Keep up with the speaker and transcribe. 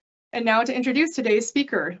And now to introduce today's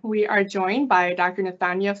speaker, we are joined by Dr.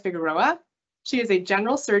 Nathania Figueroa. She is a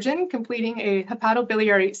general surgeon completing a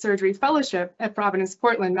hepatobiliary surgery fellowship at Providence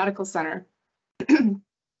Portland Medical Center.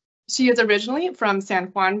 She is originally from San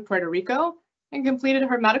Juan, Puerto Rico, and completed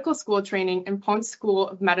her medical school training in Ponce School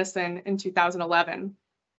of Medicine in 2011.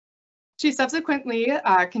 She subsequently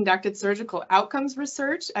conducted surgical outcomes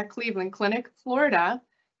research at Cleveland Clinic, Florida,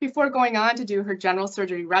 before going on to do her general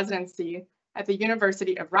surgery residency at the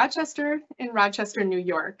University of Rochester in Rochester, New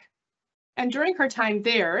York. And during her time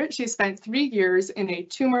there, she spent 3 years in a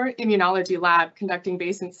tumor immunology lab conducting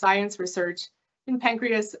basic science research in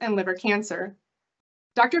pancreas and liver cancer.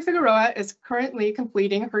 Dr. Figueroa is currently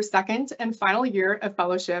completing her second and final year of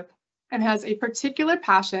fellowship and has a particular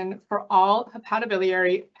passion for all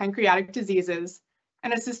hepatobiliary pancreatic diseases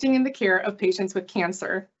and assisting in the care of patients with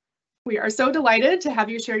cancer. We are so delighted to have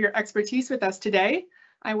you share your expertise with us today.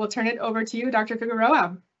 I will turn it over to you, Dr.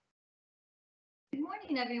 Figueroa. Good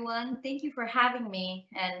morning, everyone. Thank you for having me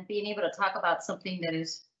and being able to talk about something that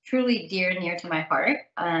is truly dear and near to my heart.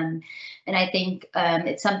 And I think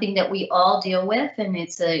it's something that we all deal with, and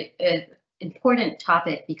it's an important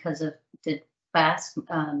topic because of the vast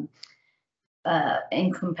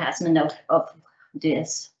encompassment of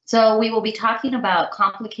this. So we will be talking about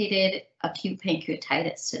complicated acute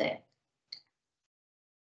pancreatitis today.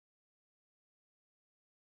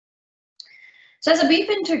 So as a brief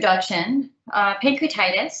introduction,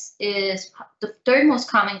 pancreatitis is the third most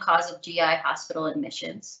common cause of GI hospital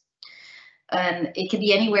admissions. It can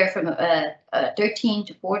be anywhere from 13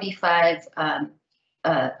 to 45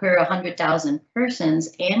 per 100,000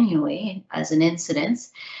 persons annually as an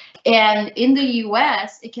incidence. And in the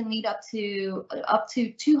US, it can lead up to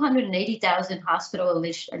 280,000 hospital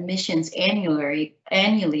admissions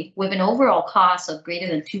annually with an overall cost of greater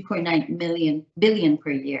than 2.9 billion per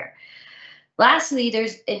year. Lastly,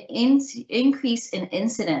 there's an increase in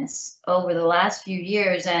incidence over the last few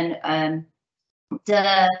years, and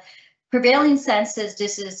the prevailing sense is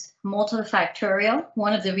this is multifactorial.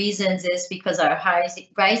 One of the reasons is because our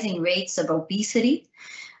rising rates of obesity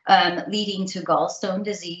leading to gallstone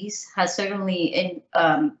disease has certainly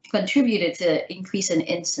contributed to increase in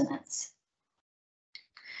incidence.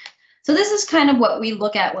 So this is kind of what we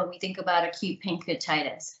look at when we think about acute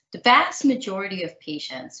pancreatitis. The vast majority of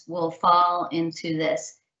patients will fall into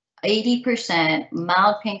this 80%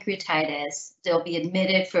 mild pancreatitis. They'll be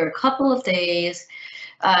admitted for a couple of days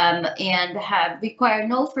and require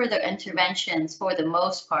no further interventions for the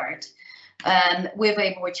most part, with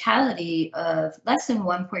a mortality of less than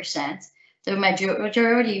 1%. The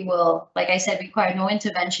majority will, like I said, require no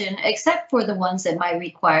intervention except for the ones that might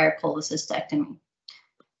require cholecystectomy.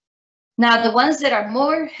 Now, the ones that are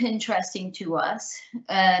more interesting to us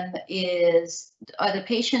are the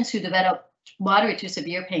patients who develop moderate to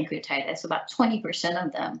severe pancreatitis, about 20%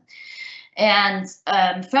 of them. And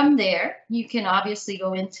from there, you can obviously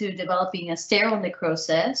go into developing a sterile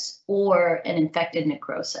necrosis or an infected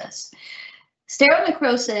necrosis. Sterile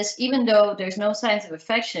necrosis, even though there's no signs of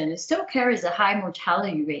infection, it still carries a high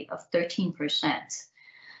mortality rate of 13%.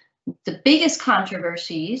 The biggest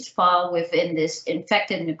controversies fall within this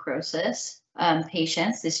infected necrosis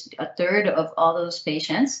patients, a third of all those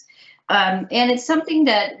patients. And it's something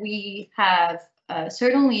that we have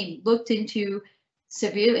certainly looked into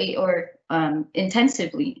severely or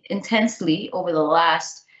intensely over the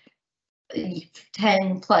last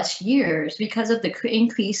 10 plus years because of the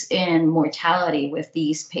increase in mortality with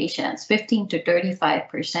these patients, 15 to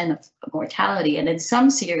 35% of mortality. And in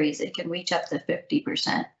some series, it can reach up to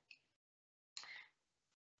 50%.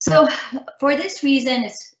 So for this reason,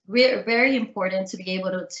 it's very important to be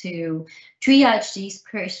able to triage these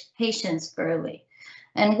patients early.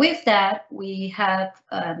 And with that, we have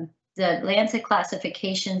the Lancet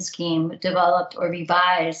classification scheme developed or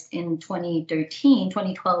revised in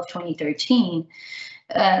 2012, 2013,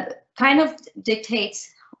 kind of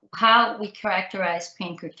dictates how we characterize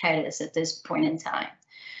pancreatitis at this point in time.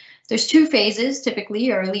 There's two phases,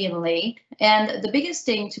 typically early and late, and the biggest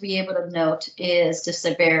thing to be able to note is the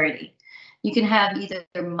severity. You can have either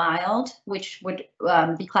mild, which would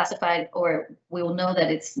be classified, or we will know that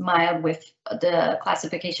it's mild with the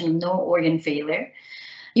classification of no organ failure.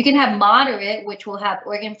 You can have moderate, which will have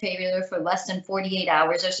organ failure for less than 48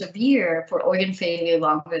 hours, or severe for organ failure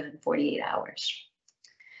longer than 48 hours.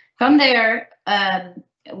 From there,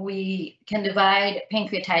 we can divide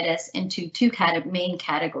pancreatitis into two main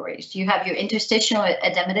categories. You have your interstitial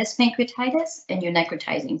edematous pancreatitis and your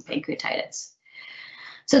necrotizing pancreatitis.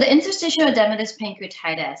 So the interstitial edematous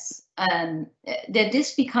pancreatitis,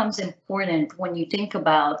 this becomes important when you think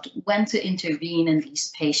about when to intervene in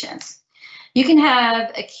these patients. You can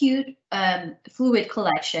have acute fluid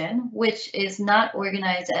collection, which is not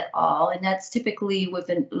organized at all, and that's typically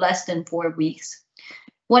within less than 4 weeks.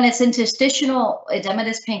 When it's interstitial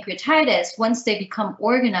edematous pancreatitis, once they become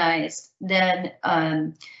organized, then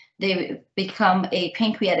they become a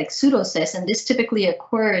pancreatic pseudocyst, and this typically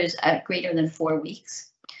occurs at greater than 4 weeks.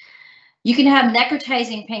 You can have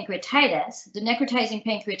necrotizing pancreatitis. The necrotizing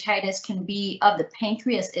pancreatitis can be of the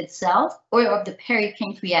pancreas itself or of the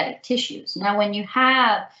peripancreatic tissues. Now, when you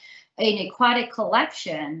have a necrotic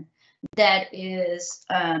collection that is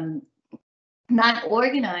not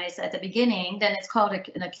organized at the beginning, then it's called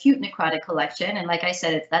an acute necrotic collection. And like I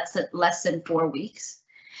said, that's at less than 4 weeks.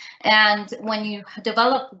 And when you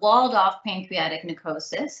develop walled off pancreatic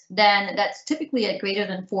necrosis, then that's typically at greater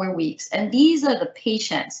than 4 weeks. And these are the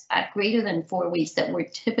patients at greater than 4 weeks that we're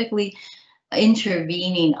typically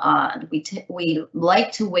intervening on. We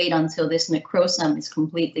like to wait until this necrosum is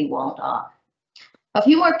completely walled off. A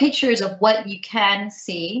few more pictures of what you can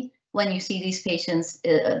see when you see these patients,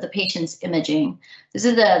 the patient's imaging. This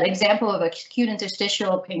is an example of acute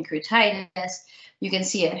interstitial pancreatitis. You can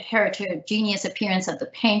see a heterogeneous appearance of the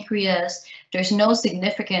pancreas. There's no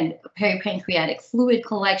significant peripancreatic fluid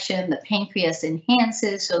collection. The pancreas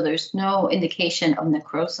enhances, so there's no indication of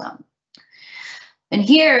necrosum. And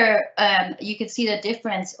here you can see the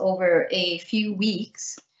difference over a few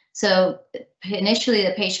weeks. So initially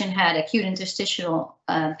the patient had acute interstitial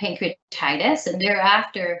pancreatitis, and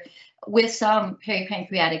thereafter with some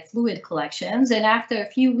peripancreatic fluid collections, and after a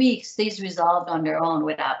few weeks, these resolved on their own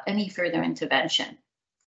without any further intervention.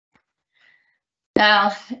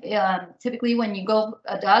 Now, typically when you go,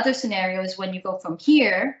 the other scenario is when you go from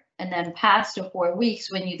here and then past the 4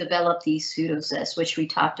 weeks when you develop these pseudocysts, which we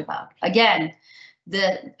talked about. Again,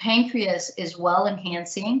 the pancreas is well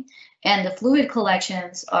enhancing and the fluid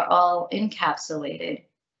collections are all encapsulated.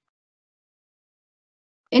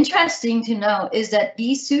 Interesting to know is that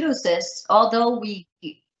these pseudocysts, although we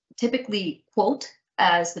typically quote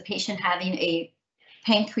as the patient having a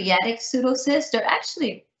pancreatic pseudocyst, they're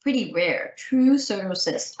actually pretty rare. True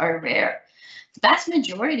pseudocysts are rare. The vast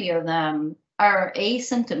majority of them are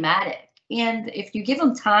asymptomatic, and if you give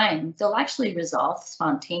them time, they'll actually resolve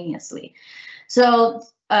spontaneously. So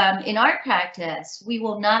in our practice, we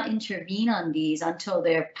will not intervene on these until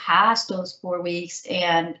they're past those 4 weeks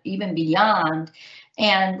and even beyond,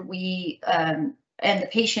 and the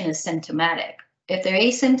patient is symptomatic. If they're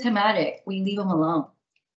asymptomatic, we leave them alone.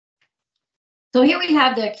 So here we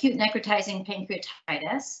have the acute necrotizing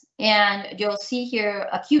pancreatitis, and you'll see here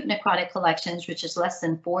acute necrotic collections, which is less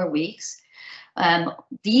than 4 weeks.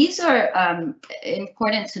 These are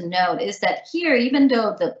important to note is that here, even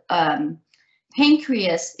though the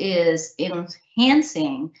pancreas is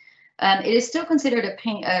enhancing, it is still considered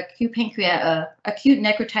acute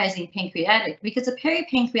necrotizing pancreatic because the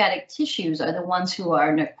peripancreatic tissues are the ones who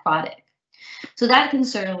are necrotic. So that can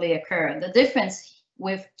certainly occur. The difference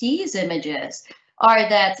with these images are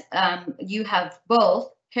that you have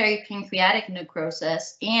both peripancreatic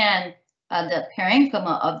necrosis and the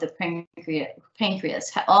parenchyma of the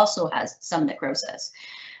pancreas also has some necrosis.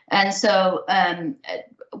 And so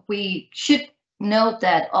we should note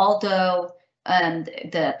that although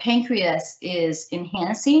the pancreas is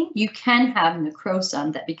enhancing, you can have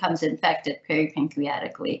necrosum that becomes infected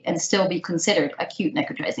peripancreatically and still be considered acute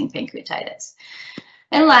necrotizing pancreatitis.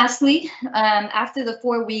 And lastly, after the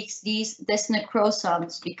 4 weeks, this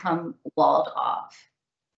necrosums become walled off.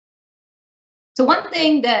 So one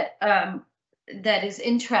thing that that is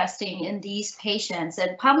interesting in these patients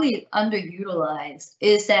and probably underutilized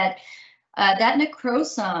is that that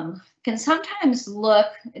necrosum can sometimes look,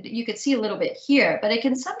 you could see a little bit here, but it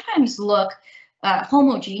can sometimes look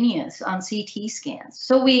homogeneous on CT scans.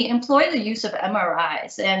 So we employ the use of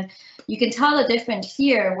MRIs, and you can tell the difference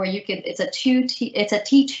here where you could, it's a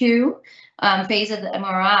T2 phase of the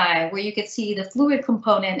MRI where you could see the fluid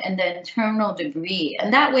component and the internal debris.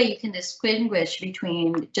 And that way you can distinguish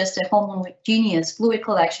between just a homogeneous fluid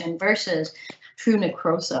collection versus true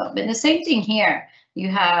necrosum. And the same thing here. You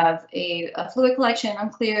have a fluid collection,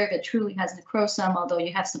 unclear if it truly has necrosum, although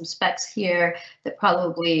you have some specks here that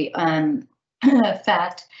probably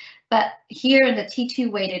fat. But here in the T2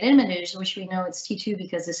 weighted images, which we know it's T2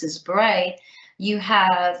 because this is bright, you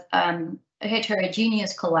have a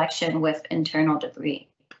heterogeneous collection with internal debris.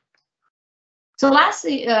 So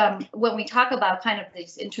lastly, when we talk about kind of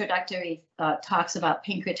these introductory talks about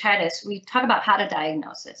pancreatitis, we talk about how to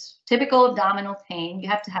diagnose this. Typical abdominal pain, you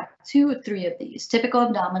have to have 2 or 3 of these. Typical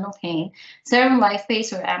abdominal pain, serum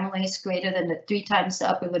lipase or amylase greater than 3 times the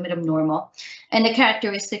upper limit of normal, and the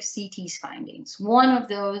characteristic CT findings. One of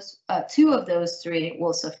those, 2 of those 3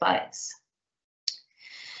 will suffice.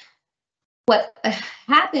 what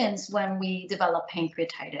happens when we develop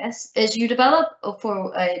pancreatitis is you develop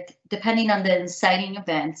depending on the inciting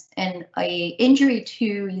event and a injury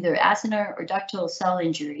to either acinar or ductal cell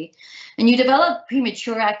injury, and you develop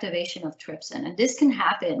premature activation of trypsin, and this can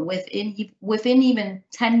happen within even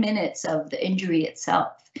 10 minutes of the injury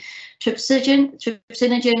itself. Trypsinogen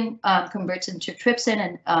converts into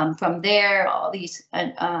trypsin, and from there all these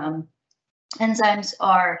enzymes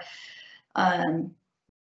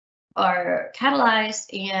are catalyzed,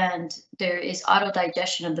 and there is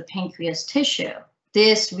autodigestion of the pancreas tissue.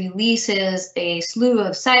 This releases a slew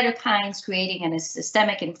of cytokines, creating a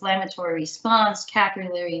systemic inflammatory response,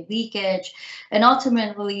 capillary leakage, and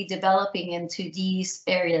ultimately developing into these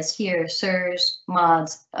areas here: SIRS,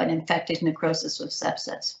 MODS, an infected necrosis with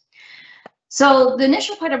sepsis. So the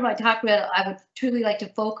initial part of my talk that I would truly like to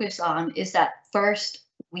focus on is that first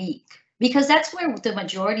week, because that's where the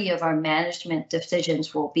majority of our management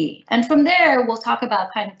decisions will be. And from there, we'll talk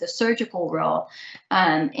about kind of the surgical role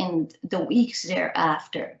in the weeks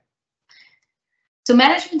thereafter. So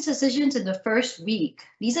management decisions in the first week,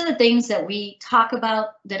 these are the things that we talk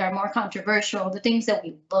about that are more controversial, the things that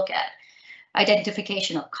we look at: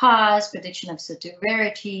 identification of cause, prediction of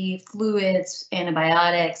severity, fluids,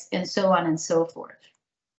 antibiotics, and so on and so forth.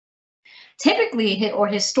 Typically, or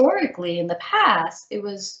historically in the past, it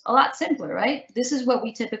was a lot simpler, right? This is what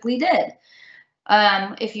we typically did.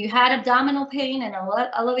 If you had abdominal pain and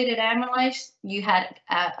elevated amyloids, you had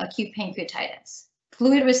acute pancreatitis.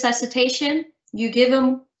 Fluid resuscitation, you give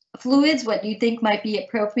them fluids, what you think might be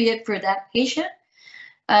appropriate for that patient.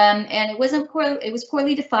 And it was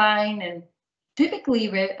poorly defined and typically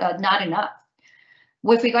not enough.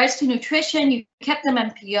 With regards to nutrition, you kept them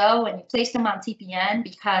MPO and you placed them on TPN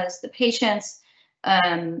because the patients,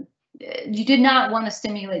 you did not want to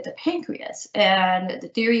stimulate the pancreas. And the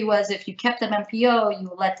theory was if you kept them MPO, you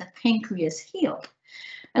will let the pancreas heal.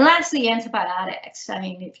 And lastly, antibiotics. I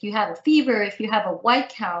mean, if you have a fever, if you have a white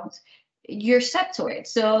count, you're septoid.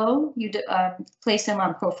 So you place them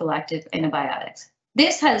on prophylactic antibiotics.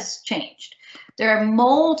 This has changed. There are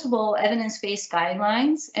multiple evidence-based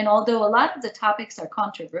guidelines, and although a lot of the topics are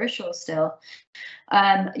controversial still,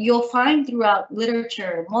 you'll find throughout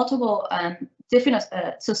literature multiple different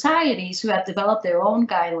societies who have developed their own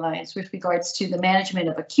guidelines with regards to the management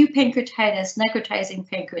of acute pancreatitis, necrotizing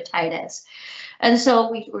pancreatitis. And so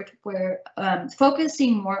we're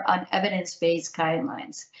focusing more on evidence-based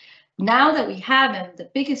guidelines. Now that we have them, the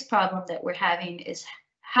biggest problem that we're having is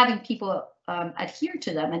having people adhere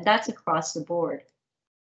to them, and that's across the board.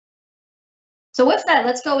 So with that,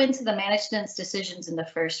 let's go into the management's decisions in the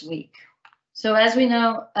first week. So as we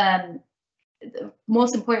know, the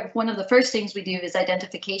most important, one of the first things we do is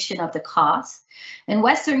identification of the cause. In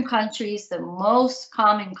Western countries, the most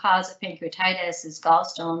common cause of pancreatitis is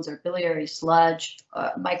gallstones or biliary sludge,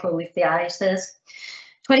 microlithiasis.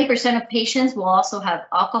 20% of patients will also have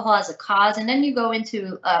alcohol as a cause, and then you go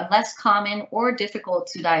into less common or difficult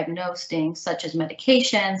to diagnose things such as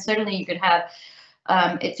medication. Certainly you could have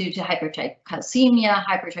it due to hyperglycemia,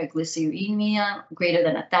 hypertriglyceridemia greater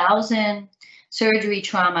than 1,000, surgery,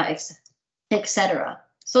 trauma, etc.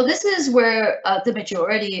 So this is where the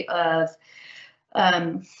majority of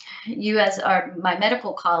you as my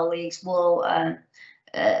medical colleagues will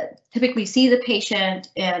typically see the patient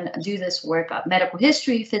and do this work of medical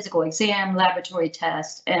history, physical exam, laboratory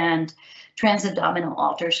test, and transabdominal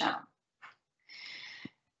ultrasound.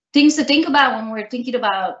 Things to think about when we're thinking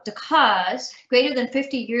about the cause: greater than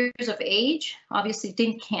 50 years of age, obviously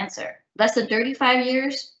think cancer. Less than 35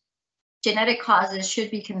 years, genetic causes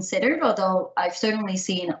should be considered, although I've certainly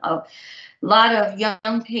seen a lot of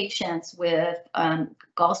young patients with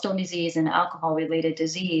gallstone disease and alcohol-related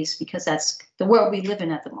disease, because that's the world we live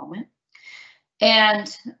in at the moment.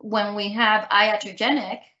 And when we have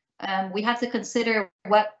iatrogenic, we have to consider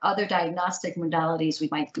what other diagnostic modalities we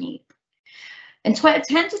might need. In 10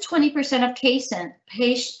 to 20% of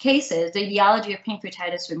cases, the etiology of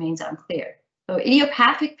pancreatitis remains unclear. So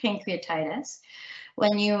idiopathic pancreatitis,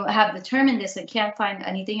 when you have determined this and can't find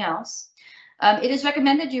anything else, it is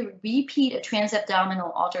recommended you repeat a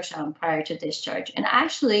transabdominal ultrasound prior to discharge. And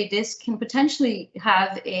actually, this can potentially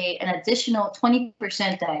have an additional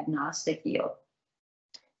 20% diagnostic yield.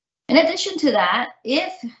 In addition to that,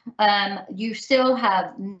 if you still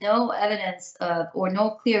have no evidence of or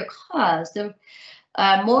no clear cause,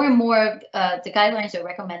 more and more the guidelines are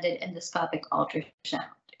recommended endoscopic ultrasound.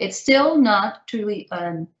 It's still not truly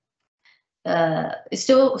it's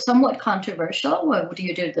still somewhat controversial. What do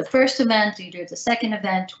you do the first event? Do you do the second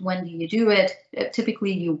event? When do you do it?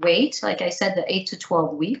 Typically you wait, like I said, the 8 to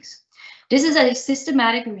 12 weeks. This is a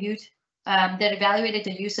systematic review that evaluated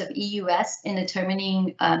the use of EUS in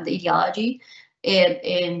determining the etiology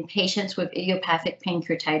in patients with idiopathic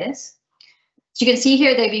pancreatitis. So you can see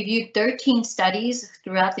here they reviewed 13 studies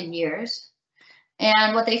throughout the years.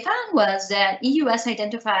 And what they found was that EUS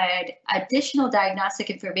identified additional diagnostic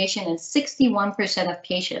information in 61% of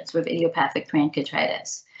patients with idiopathic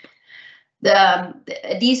pancreatitis.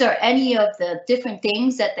 These are any of the different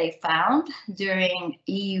things that they found during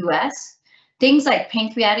EUS. Things like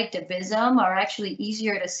pancreatic divisum are actually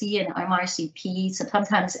easier to see in MRCPs.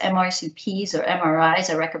 Sometimes MRCPs or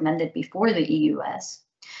MRIs are recommended before the EUS.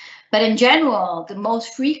 But in general, the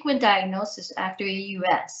most frequent diagnosis after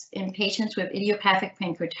EUS in patients with idiopathic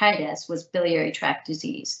pancreatitis was biliary tract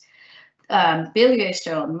disease, biliary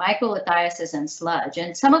stone, microlithiasis, and sludge.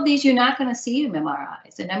 And some of these you're not going to see in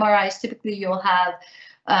MRIs. In MRIs, typically you'll have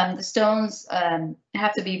the stones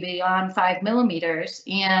have to be beyond 5 millimeters,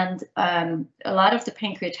 and a lot of the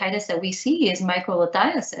pancreatitis that we see is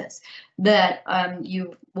microlithiasis that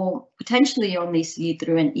you will potentially only see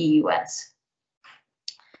through an EUS.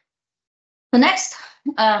 The next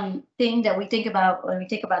thing that we think about when we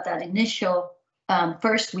think about that initial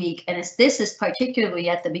first week, and this is particularly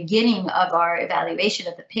at the beginning of our evaluation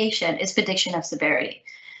of the patient, is prediction of severity.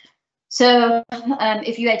 So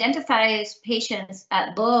if you identify patients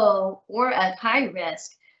at low or at high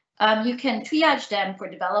risk, you can triage them for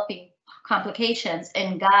developing complications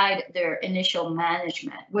and guide their initial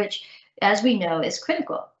management, which, as we know, is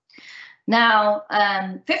critical. Now,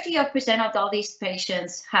 50% of all these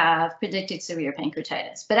patients have predicted severe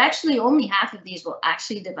pancreatitis, but actually only half of these will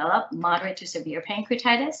actually develop moderate to severe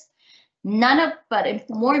pancreatitis. But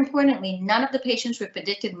more importantly, none of the patients with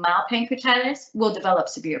predicted mild pancreatitis will develop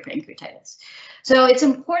severe pancreatitis. So it's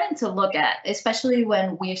important to look at, especially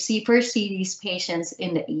when we first see these patients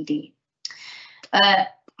in the ED.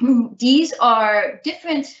 These are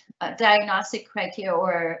different diagnostic criteria,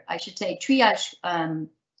 or I should say triage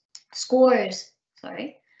scores,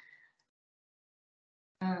 sorry.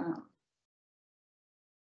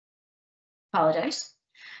 Apologize.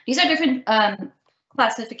 These are different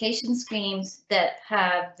classification schemes that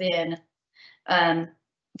have been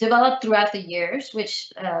developed throughout the years,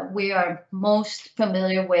 which we are most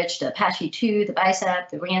familiar with, the Apache 2, the BICEP,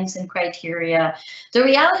 the Ranson criteria. The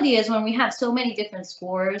reality is when we have so many different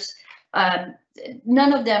scores,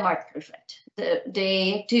 none of them are perfect.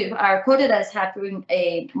 They are quoted as having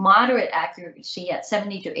a moderate accuracy at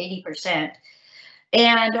 70 to 80%,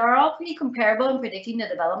 and are all pretty comparable in predicting the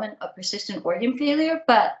development of persistent organ failure,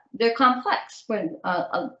 but they're complex when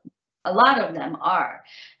a lot of them are.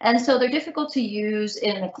 And so they're difficult to use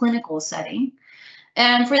in a clinical setting.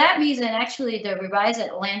 And for that reason, actually, the Revised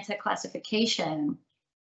Atlanta classification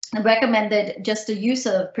recommended just the use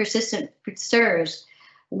of persistent SIRS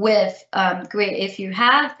with if you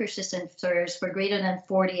have persistent SIRS for greater than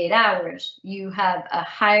 48 hours, you have a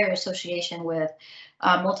higher association with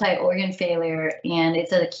multi-organ failure, and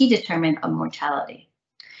it's a key determinant of mortality.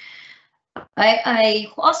 I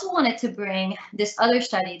also wanted to bring this other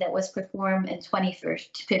study that was performed in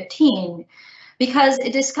 2015 because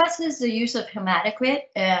it discusses the use of hematocrit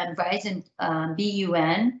and rise in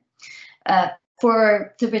BUN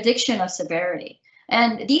for the prediction of severity.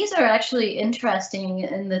 And these are actually interesting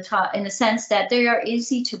in the sense that they are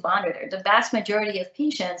easy to monitor. The vast majority of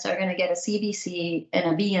patients are going to get a CBC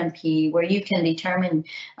and a BMP where you can determine,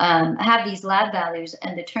 have these lab values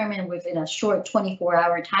and determine within a short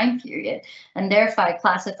 24-hour time period, and thereby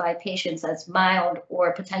classify patients as mild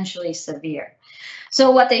or potentially severe. So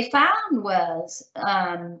what they found was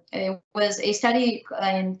it was a study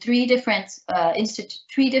in three different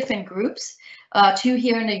groups. 2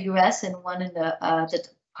 here in the US and 1 in the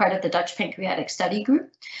part of the Dutch Pancreatic Study Group.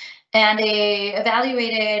 And they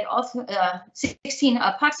evaluated also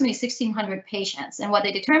approximately 1,600 patients. And what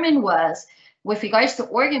they determined was, with regards to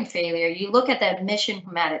organ failure, you look at the admission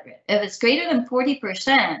hematocrit. If it's greater than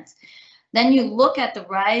 40%, then you look at the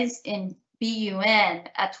rise in BUN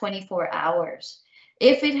at 24 hours.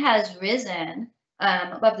 If it has risen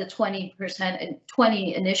above the 20% and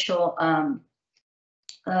 20 initial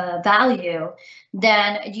value,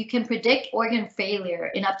 then you can predict organ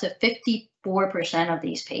failure in up to 54% of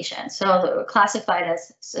these patients. So they're classified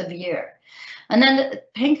as severe. And then the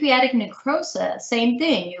pancreatic necrosis, same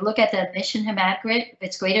thing. You look at the admission hematocrit, if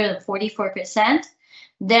it's greater than 44%,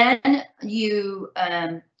 then you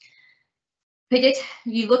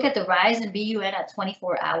you look at the rise in BUN at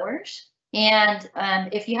 24 hours. And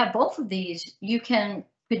if you have both of these, you can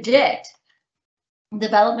predict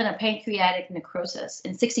development of pancreatic necrosis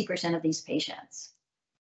in 60% of these patients.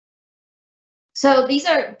 So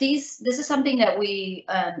this is something that we,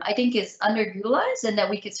 I think is underutilized and that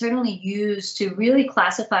we could certainly use to really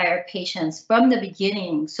classify our patients from the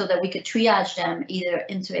beginning so that we could triage them either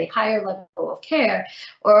into a higher level of care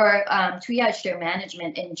or triage their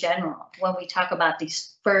management in general when we talk about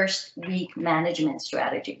these first week management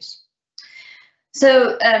strategies.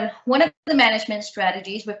 So one of the management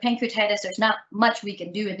strategies with pancreatitis, there's not much we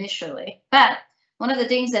can do initially, but one of the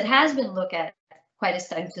things that has been looked at quite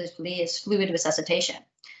extensively is fluid resuscitation.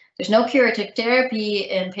 There's no curative therapy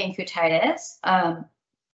in pancreatitis.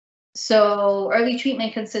 So early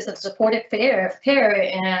treatment consists of supportive care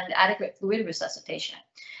and adequate fluid resuscitation.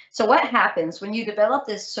 So what happens when you develop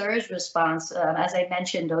this surge response, as I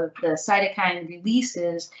mentioned, the cytokine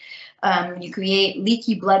releases, you create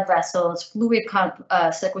leaky blood vessels, fluid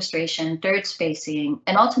sequestration, third spacing,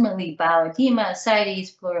 and ultimately bowel edema,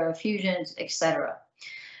 ascites, pleural effusions, etc.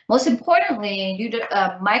 Most importantly,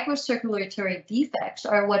 microcirculatory defects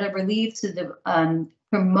are what are believed to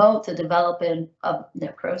promote the development of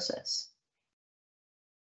necrosis.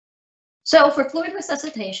 So for fluid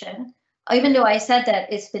resuscitation, even though I said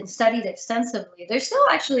that it's been studied extensively, there's still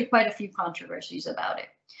actually quite a few controversies about it.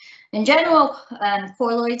 In general,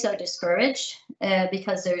 colloids are discouraged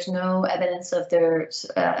because there's no evidence of their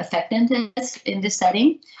effectiveness in this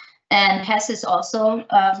setting. And HES is also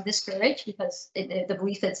discouraged because the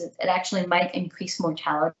belief is it actually might increase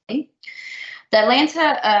mortality. The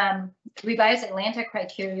Atlanta, revised Atlanta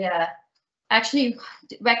criteria actually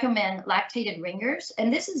recommend lactated ringers.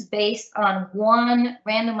 And this is based on one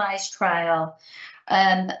randomized trial,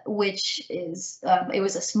 which is, it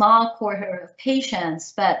was a small cohort of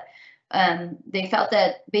patients, but they felt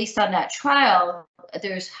that based on that trial,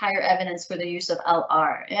 there's higher evidence for the use of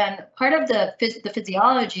LR. And part of the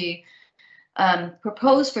physiology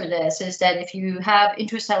proposed for this is that if you have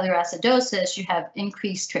intracellular acidosis, you have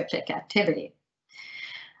increased tryptic activity.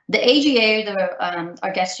 The AGA,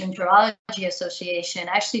 our Gastroenterology Association,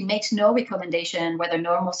 actually makes no recommendation whether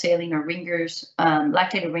normal saline or ringers,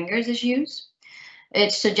 lactated ringers is used.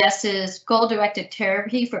 It suggests goal-directed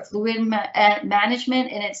therapy for fluid management,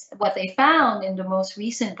 and it's what they found in the most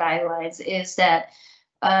recent guidelines is that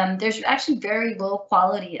there's actually very low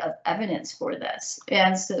quality of evidence for this,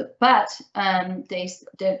 and so, but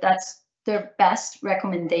that's their best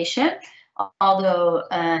recommendation, although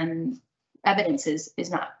evidence is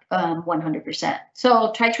not 100%.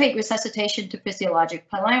 So titrate resuscitation to physiologic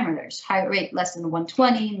parameters: heart rate less than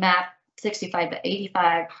 120, MAP 65 to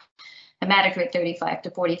 85. Hematocrit 35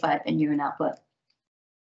 to 45, and urine output.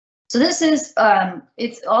 So this is,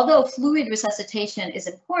 although fluid resuscitation is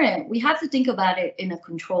important, we have to think about it in a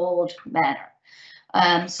controlled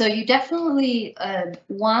manner. So you definitely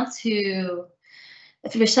want to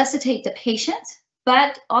resuscitate the patient,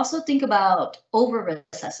 but also think about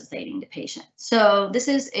over-resuscitating the patient. So this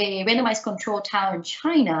is a randomized controlled trial in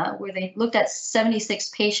China where they looked at 76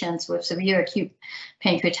 patients with severe acute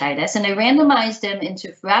pancreatitis, and they randomized them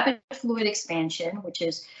into rapid fluid expansion, which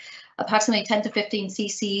is approximately 10 to 15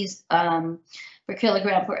 cc's per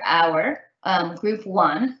kilogram per hour, group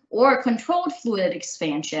 1, or controlled fluid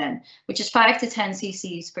expansion, which is 5 to 10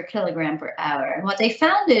 cc's per kilogram per hour. And what they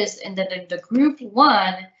found is in the group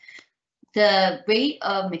 1, the rate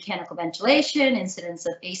of mechanical ventilation, incidence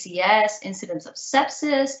of ACS, incidence of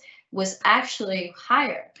sepsis was actually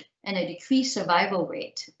higher and a decreased survival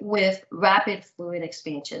rate with rapid fluid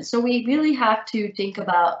expansion. So we really have to think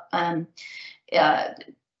about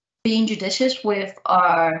being judicious with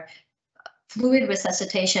our fluid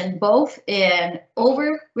resuscitation, both in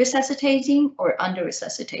over-resuscitating or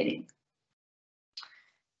under-resuscitating.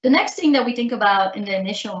 The next thing that we think about in the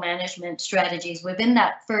initial management strategies within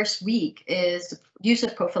that first week is the use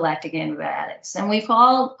of prophylactic antibiotics. And we've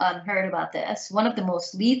all heard about this. One of the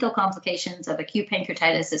most lethal complications of acute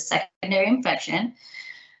pancreatitis is secondary infection.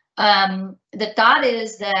 The thought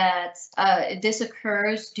is that this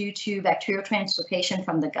occurs due to bacterial translocation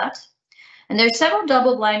from the gut. And there's several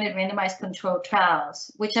double-blinded randomized controlled trials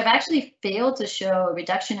which have actually failed to show a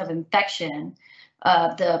reduction of infection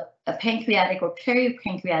of the pancreatic or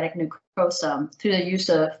peripancreatic necrosome through the use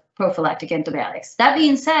of prophylactic antibiotics. That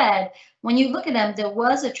being said, when you look at them, there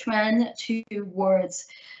was a trend towards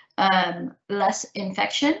less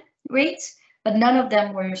infection rates, but none of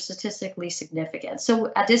them were statistically significant.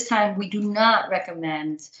 So at this time, we do not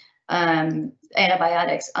recommend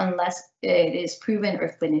antibiotics unless it is proven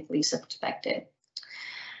or clinically suspected.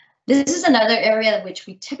 This is another area which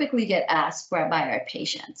we typically get asked by our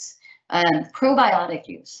patients. Probiotic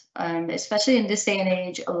use, especially in this day and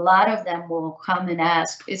age, a lot of them will come and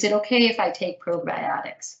ask, is it okay if I take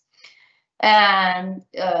probiotics? And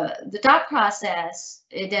the thought process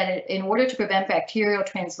is that in order to prevent bacterial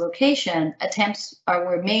translocation, attempts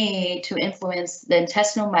were made to influence the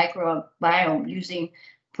intestinal microbiome using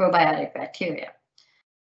probiotic bacteria.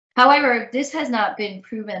 However, this has not been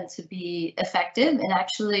proven to be effective and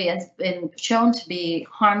actually has been shown to be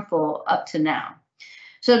harmful up to now.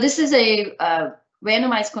 So this is a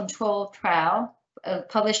randomized controlled trial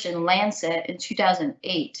published in Lancet in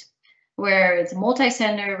 2008. Where it's a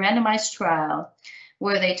multi-center randomized trial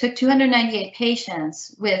where they took 298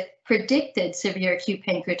 patients with predicted severe acute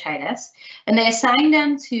pancreatitis, and they assigned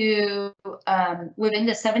them to, within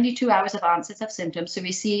the 72 hours of onset of symptoms, to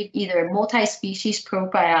receive either multi-species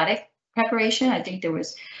probiotic preparation. I think there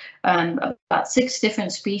was about 6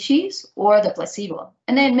 different species, or the placebo.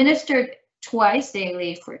 And they administered twice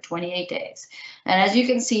daily for 28 days. And as you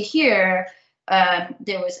can see here,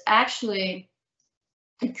 there was actually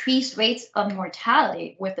increased rates of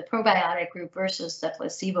mortality with the probiotic group versus the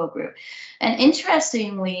placebo group. And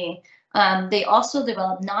interestingly, they also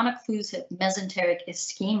developed non-occlusive mesenteric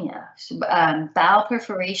ischemia, bowel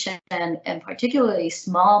perforation, and particularly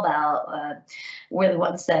small bowel were the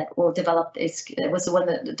ones that were developed. Was the one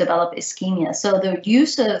that developed ischemia. So the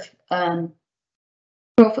use of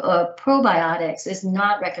probiotics is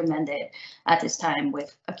not recommended at this time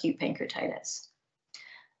with acute pancreatitis.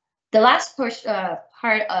 The last part of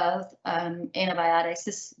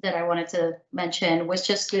antibiotics that I wanted to mention was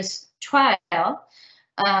just this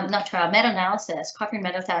meta-analysis, Cochrane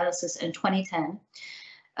meta-analysis in 2010.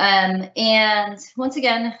 And once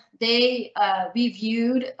again, they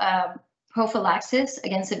reviewed prophylaxis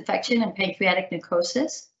against infection and pancreatic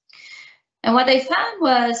necrosis. And what they found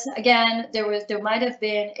was, again, there might have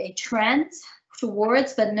been a trend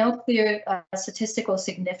towards, but no clear statistical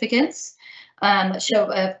significance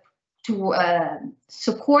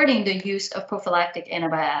supporting the use of prophylactic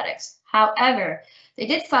antibiotics. However, they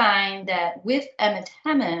did find that with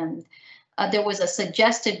amitriptyline, there was a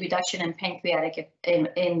suggested reduction in pancreatic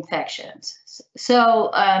infections. So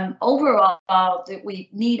overall, we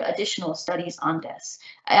need additional studies on this,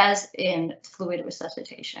 as in fluid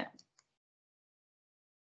resuscitation.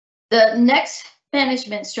 The next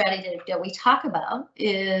management strategy that we talk about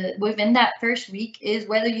is, within that first week, is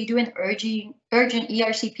whether you do an urgent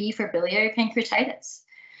ERCP for biliary pancreatitis.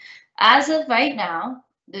 As of right now,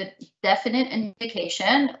 the definite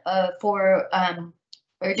indication for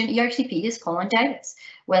urgent ERCP is cholangitis,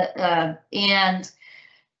 and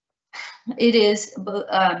it is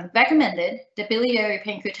recommended that biliary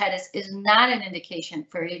pancreatitis is not an indication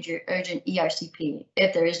for urgent ERCP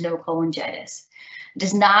if there is no cholangitis. It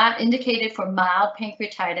is not indicated for mild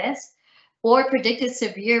pancreatitis or predicted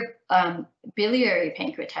severe biliary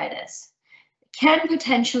pancreatitis. It can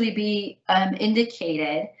potentially be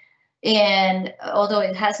indicated, and although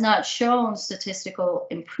it has not shown statistical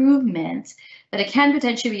improvement, but it can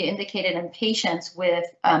potentially be indicated in patients with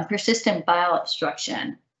persistent bile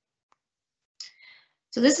obstruction.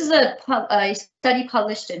 So this is a study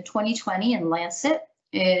published in 2020 in Lancet.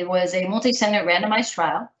 It was a multi-center randomized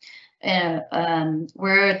trial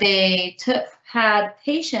where they had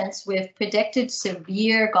patients with predicted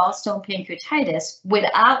severe gallstone pancreatitis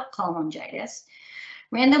without cholangitis,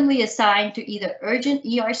 randomly assigned to either urgent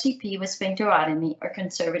ERCP with sphincterotomy or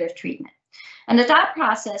conservative treatment. And the thought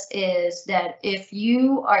process is that if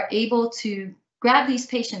you are able to grab these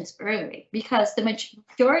patients early, because the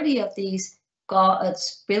majority of these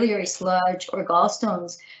biliary sludge or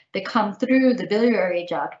gallstones that come through the biliary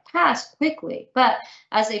duct pass quickly, but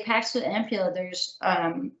as they pass through the ampulla, there's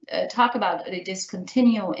talk about a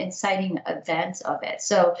discontinual inciting event of it.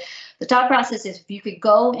 So the thought process is, if you could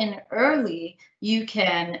go in early, you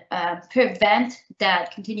can prevent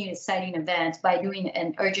that continued inciting event by doing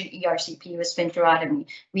an urgent ERCP with sphincterotomy,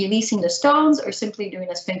 releasing the stones, or simply doing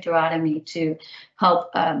a sphincterotomy to help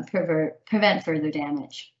prevent further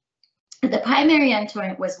damage. The primary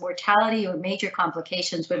endpoint was mortality or major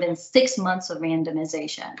complications within 6 months of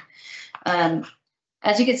randomization.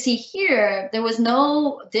 As you can see here, there was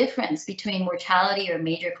no difference between mortality or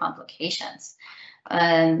major complications.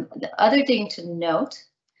 The other thing to note,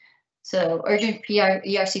 so urgent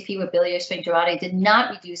ERCP with biliary sphincterotomy did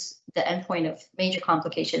not reduce the endpoint of major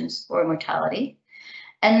complications or mortality.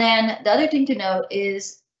 And then the other thing to note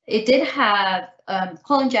is it did have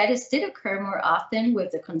cholangitis did occur more often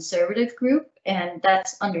with the conservative group, and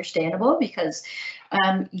that's understandable because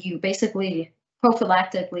you basically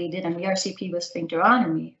prophylactically did an ERCP with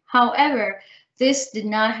sphincterotomy. However, this did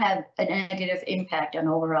not have a negative impact on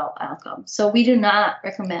overall outcome, so we do not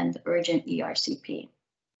recommend urgent ERCP.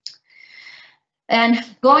 And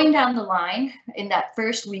going down the line in that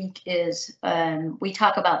first week is we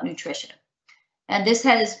talk about nutrition. And this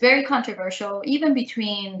is very controversial, even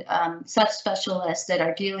between subspecialists that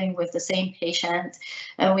are dealing with the same patient.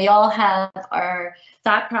 And we all have our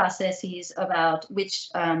thought processes about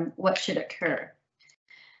what should occur.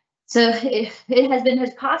 So it has been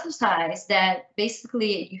hypothesized that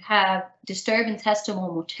basically you have disturbed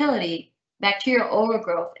intestinal motility, bacterial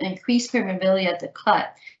overgrowth, and increased permeability of the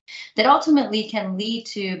gut that ultimately can lead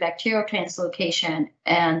to bacterial translocation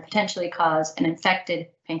and potentially cause an infected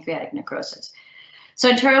pancreatic necrosis.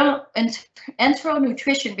 So enteral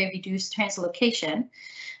nutrition may reduce translocation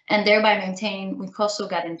and thereby maintain mucosal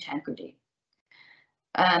gut integrity.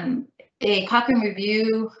 A Cochrane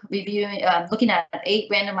review looking at 8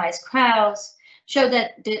 randomized trials showed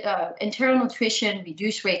that enteral nutrition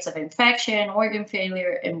reduced rates of infection, organ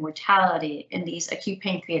failure, and mortality in these acute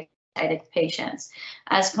pancreatitis patients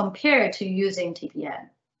as compared to using TPN.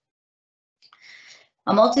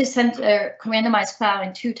 A multi-center randomized trial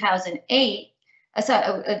in 2008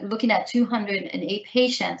 looking at 208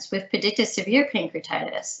 patients with predicted severe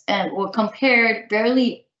pancreatitis and were compared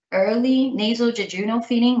very early nasojejunal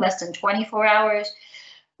feeding, less than 24 hours,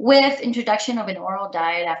 with introduction of an oral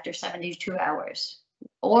diet after 72 hours,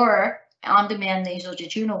 or on-demand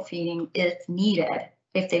nasojejunal feeding if needed,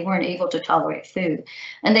 if they weren't able to tolerate food.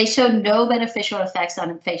 And they showed no beneficial effects on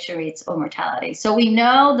infection rates or mortality. So we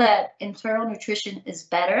know that enteral nutrition is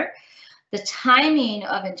better. The timing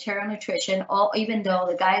of enteral nutrition, even though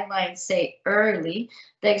the guidelines say early,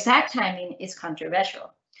 the exact timing is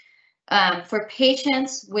controversial. For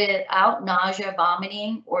patients without nausea,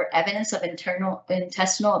 vomiting, or evidence of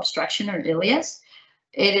intestinal obstruction or ileus,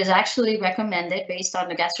 it is actually recommended based on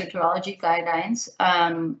the gastroenterology guidelines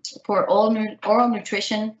for oral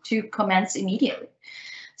nutrition to commence immediately.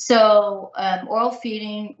 So oral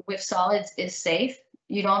feeding with solids is safe.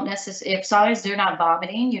 You don't necessarily, if solids they're not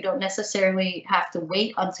vomiting, you don't necessarily have to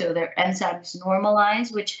wait until their enzymes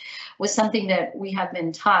normalize, which was something that we have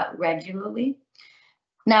been taught regularly.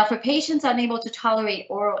 Now, for patients unable to tolerate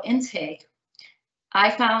oral intake,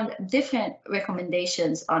 I found different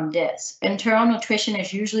recommendations on this. Enteral nutrition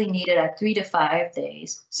is usually needed at 3 to 5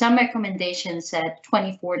 days. Some recommendations said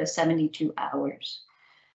 24 to 72 hours.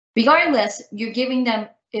 Regardless, you're giving them,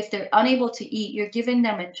 if they're unable to eat, you're giving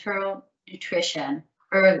them enteral nutrition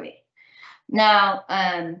early. Now,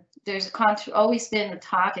 there's always been a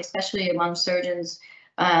talk, especially among surgeons,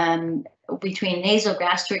 between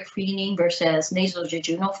nasogastric feeding versus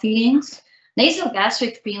nasojejunal feedings.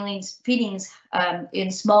 Nasogastric feedings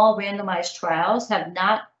in small randomized trials have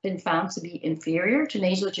not been found to be inferior to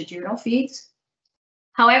nasojejunal feeds.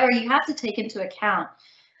 However, you have to take into account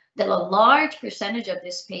that a large percentage of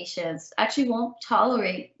these patients actually won't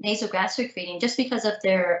tolerate nasogastric feeding just because of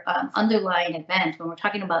their underlying event. When we're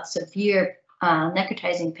talking about severe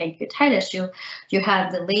necrotizing pancreatitis, you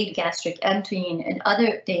have the late gastric emptying and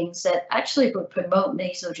other things that actually would promote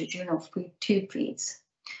nasojejunal tube feeds.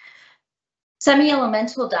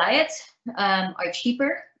 Semi-elemental diets are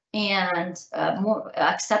cheaper and more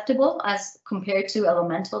acceptable as compared to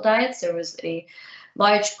elemental diets. There was a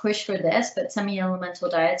large push for this, but semi-elemental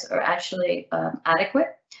diets are actually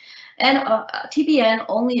adequate. And TPN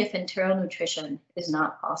only if enteral nutrition is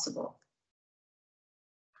not possible.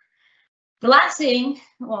 The last thing,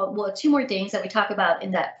 well, 2 more things that we talk about in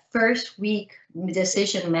that first week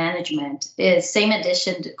decision management is same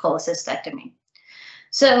addition to cholecystectomy.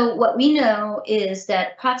 So what we know is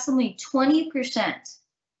that approximately 20%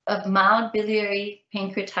 of mild biliary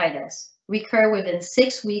pancreatitis recur within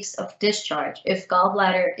 6 weeks of discharge if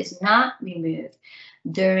gallbladder is not removed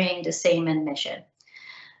during the same admission.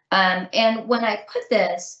 And when I put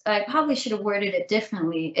this, I probably should have worded it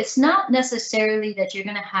differently. It's not necessarily that you're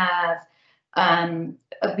going to have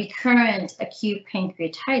a recurrent acute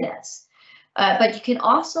pancreatitis, but you can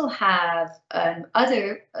also have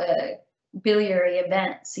other biliary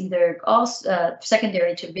events, either also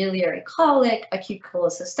secondary to biliary colic, acute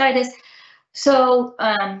cholecystitis. So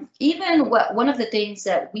even one of the things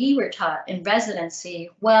that we were taught in residency,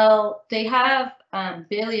 well, they have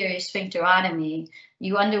biliary sphincterotomy.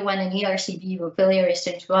 You underwent an ERCP with biliary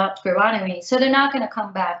sphincterotomy, so they're not going to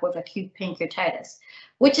come back with acute pancreatitis,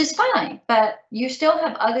 which is fine, but you still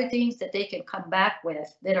have other things that they can come back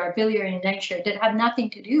with that are biliary in nature that have nothing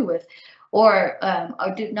to do with or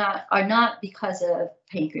are not because of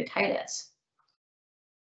pancreatitis.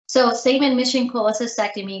 So same admission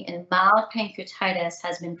cholecystectomy in mild pancreatitis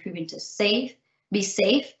has been proven to be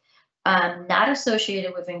safe, not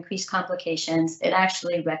associated with increased complications, and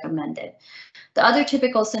actually recommended. The other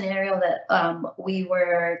typical scenario that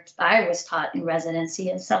I was taught in residency,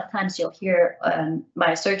 and sometimes you'll hear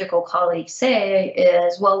my surgical colleagues say,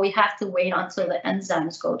 is, well, we have to wait until the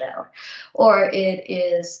enzymes go down, or it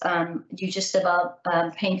is you just develop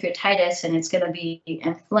pancreatitis and it's going to be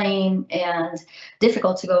inflamed and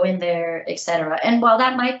difficult to go in there, etc. And while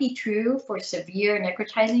that might be true for severe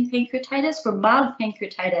necrotizing pancreatitis, for mild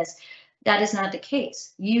pancreatitis, that is not the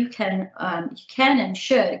case. You can and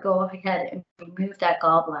should go ahead and remove that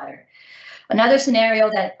gallbladder. Another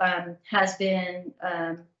scenario that has been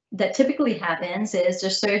that typically happens is the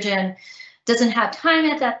surgeon doesn't have time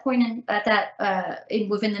at that point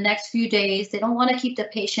within the next few days. They don't want to keep the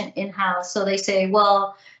patient in-house, so they say,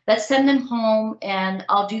 well, let's send them home and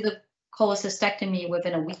I'll do the cholecystectomy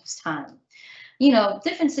within a week's time. You know,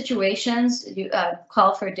 different situations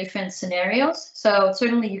call for different scenarios. So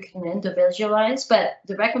certainly you can individualize, but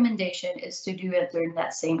the recommendation is to do it during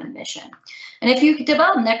that same admission. And if you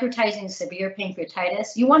develop necrotizing severe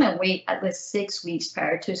pancreatitis, you want to wait at least 6 weeks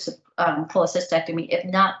prior to cholecystectomy, if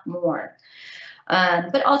not more.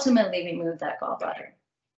 But ultimately remove that gallbladder.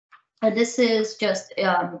 And this is just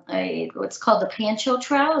what's called the PanCHO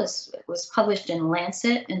trial. It was published in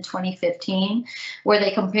Lancet in 2015, where they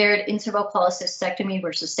compared interval cholecystectomy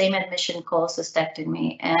versus same admission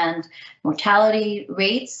cholecystectomy, and mortality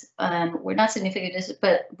rates were not significant,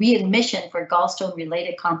 but readmission for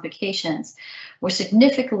gallstone-related complications were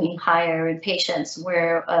significantly higher in patients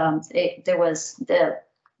where there was the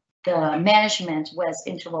management was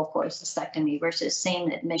interval cholecystectomy versus same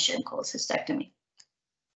admission cholecystectomy.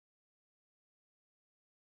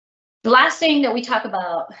 The last thing that we talk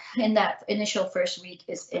about in that initial first week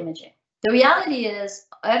is imaging. The reality is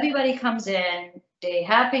everybody comes in, they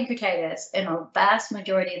have pancreatitis, and a vast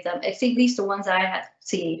majority of them, at least the ones I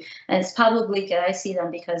see, and it's probably that I see them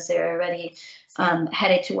because they're already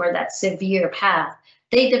headed toward that severe path.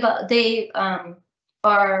 They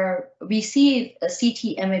receive a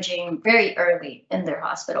CT imaging very early in their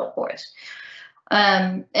hospital course.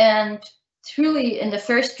 And truly, in the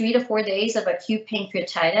first 3 to 4 days of acute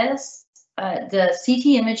pancreatitis, the CT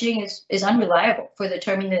imaging is unreliable for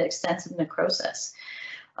determining the extent of necrosis.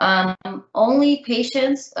 Only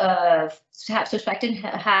patients have suspected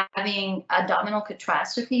having abdominal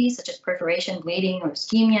catastrophes, such as perforation, bleeding, or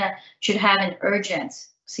ischemia, should have an urgent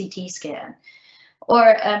CT scan.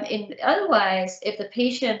 Or otherwise, if the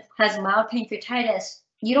patient has mild pancreatitis,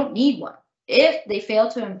 you don't need one. If they fail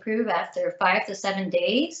to improve after 5 to 7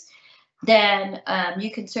 days, then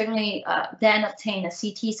you can certainly then obtain a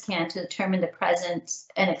CT scan to determine the presence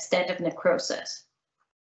and extent of necrosis.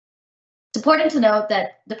 It's important to note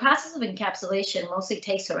that the process of encapsulation mostly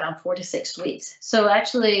takes around 4 to 6 weeks. So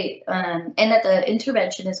actually, and that the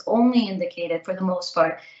intervention is only indicated for the most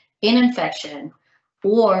part in infection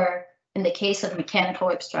or in the case of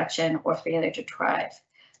mechanical obstruction or failure to thrive.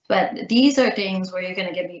 But these are things where you're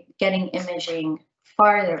going to be getting imaging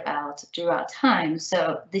farther out throughout time.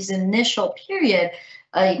 So this initial period,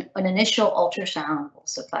 an initial ultrasound will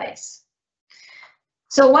suffice.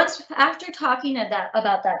 So after talking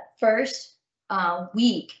about that first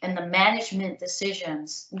week and the management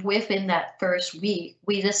decisions within that first week,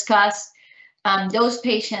 we discussed those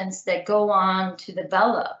patients that go on to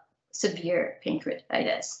develop severe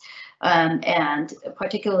pancreatitis. And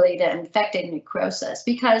particularly the infected necrosis,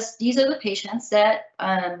 because these are the patients that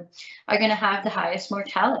are going to have the highest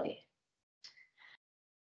mortality.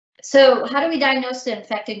 So how do we diagnose the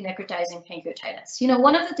infected necrotizing pancreatitis? You know,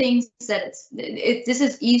 one of the things that this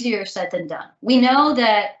is easier said than done. We know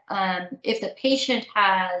that if the patient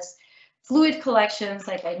has fluid collections,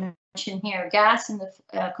 like I mentioned here, gas in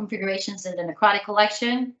the configurations in the necrotic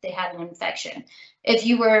collection, they have an infection. If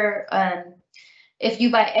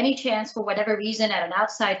you by any chance, for whatever reason, at an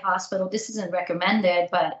outside hospital, this isn't recommended,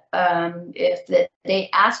 but if they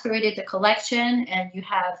aspirated the collection and you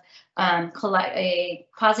have a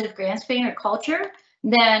positive Gram-Spain or culture,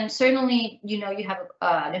 then certainly you have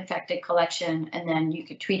an infected collection, and then you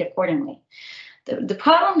could treat accordingly. The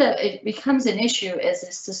problem that it becomes an issue is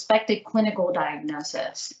a suspected clinical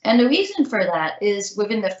diagnosis. And the reason for that is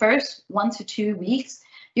within the first 1 to 2 weeks,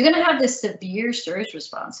 you're going to have this severe surge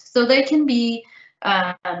response. So they can be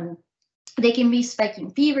spiking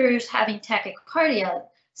fevers, having tachycardia,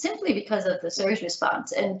 simply because of the surge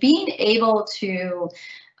response. And being able to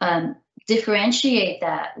differentiate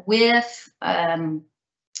that with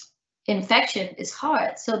infection is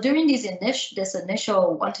hard. So during this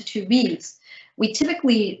initial 1 to 2 weeks, we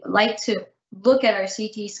typically like to look at our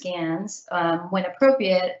CT scans when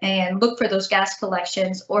appropriate and look for those gas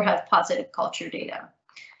collections or have positive culture data.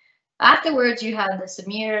 Afterwards, you have the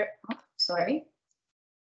severe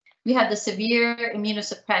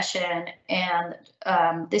immunosuppression, and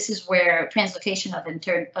this is where translocation of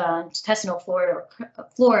intestinal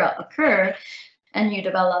flora occur, and you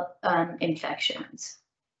develop infections.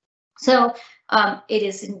 So it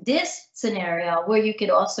is in this scenario where you could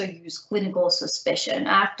also use clinical suspicion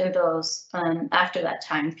after that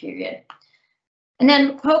time period. And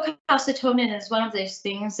then procalcitonin is one of those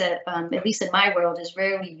things that, at least in my world, is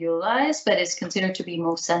rarely utilized, but is considered to be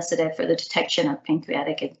most sensitive for the detection of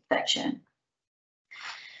pancreatic infection.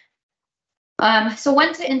 So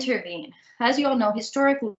when to intervene? As you all know,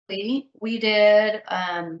 historically, we did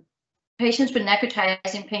patients with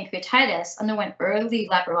necrotizing pancreatitis underwent early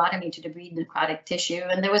laparotomy to debride necrotic tissue,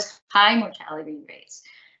 and there was high mortality rates.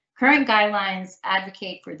 Current guidelines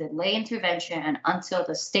advocate for delay intervention until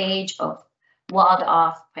the stage of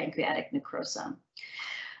walled-off pancreatic necrosis.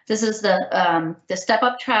 This is the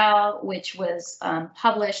STEP-UP trial, which was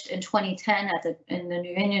published in 2010 in the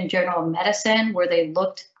New England Journal of Medicine, where they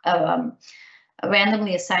looked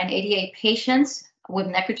randomly assigned 88 patients with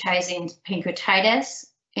necrotizing pancreatitis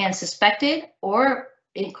and suspected or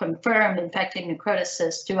confirmed infected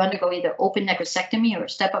necrosis to undergo either open necrosectomy or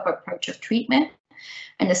STEP-UP approach of treatment.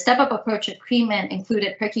 And the STEP-UP approach of treatment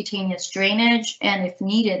included percutaneous drainage and, if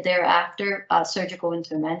needed, thereafter surgical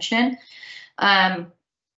intervention.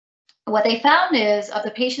 What they found is, of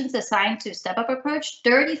the patients assigned to STEP-UP approach,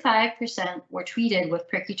 35% were treated with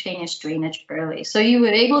percutaneous drainage early. So you were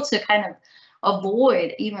able to kind of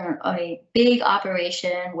avoid even a big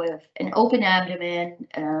operation with an open abdomen,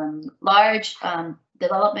 large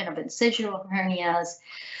development of incisional hernias,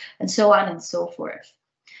 and so on and so forth.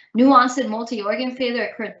 New onset multi-organ failure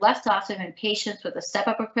occurred less often in patients with a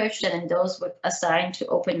STEP-UP approach than in those assigned to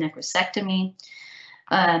open necrosectomy.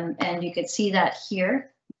 And you can see that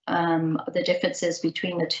here, the differences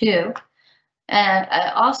between the two. And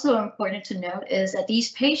also important to note is that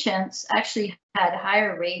these patients actually had a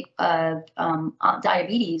higher rate of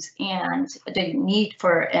diabetes and the need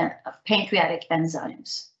for pancreatic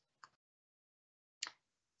enzymes.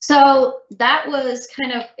 So that was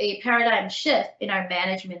kind of a paradigm shift in our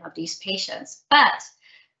management of these patients. But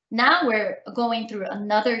now we're going through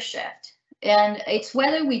another shift, and it's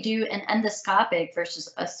whether we do an endoscopic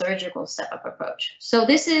versus a surgical STEP-UP approach. So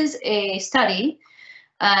this is a study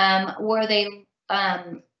where they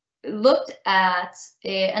looked at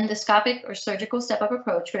an endoscopic or surgical STEP-UP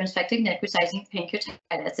approach for infected necrotizing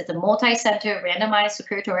pancreatitis. It's a multi-center randomized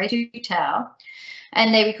superiority trial.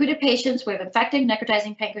 And they recruited patients with infected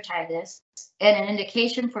necrotizing pancreatitis and an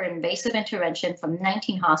indication for invasive intervention from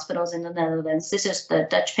 19 hospitals in the Netherlands. This is the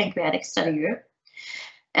Dutch Pancreatic Study Group.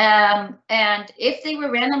 And if they were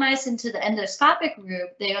randomized into the endoscopic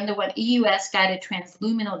group, they underwent EUS-guided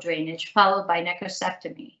transluminal drainage followed by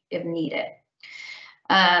necrosectomy if needed.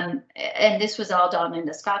 And this was all done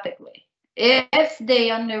endoscopically. If they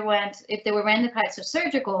were randomized to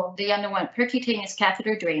surgical, they underwent percutaneous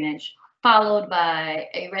catheter drainage, followed by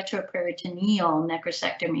a retroperitoneal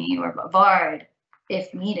necrosectomy or VARD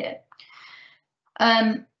if needed.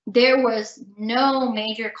 There was no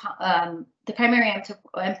major, the primary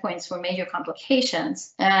endpoints were major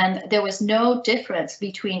complications, and there was no difference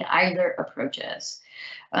between either approaches.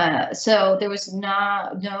 So there was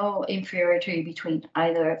no inferiority between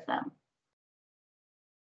either of them.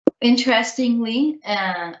 Interestingly,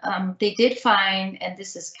 they did find, and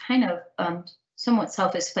this is kind of somewhat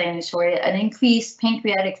self-explanatory, an increased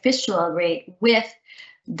pancreatic fistula rate with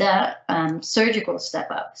the surgical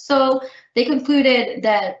STEP-UP. So they concluded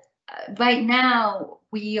that right now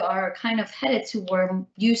we are kind of headed toward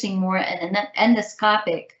using more an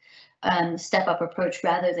endoscopic STEP-UP approach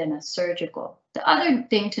rather than a surgical. The other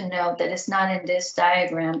thing to note that is not in this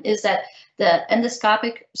diagram is that the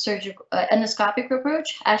endoscopic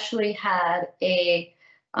approach actually had a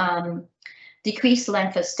decreased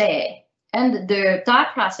length of stay. And the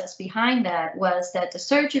thought process behind that was that the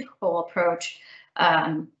surgical approach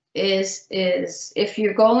is if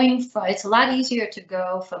you're going for, it's a lot easier to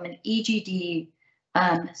go from an EGD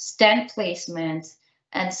stent placement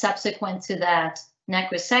and subsequent to that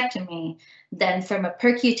necrosectomy than from a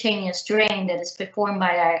percutaneous drain that is performed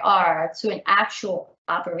by IR to an actual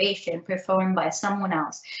operation performed by someone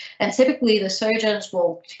else. And typically the surgeons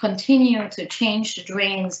will continue to change the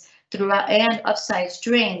drains throughout and upsize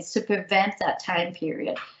drains to prevent that time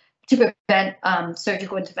period, to prevent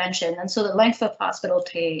surgical intervention. And so the length of hospital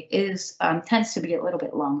stay is tends to be a little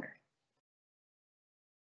bit longer.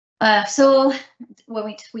 So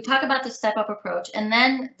when we talk about the STEP-UP approach, and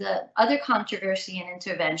then the other controversy in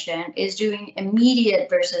intervention is doing immediate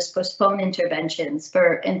versus postponed interventions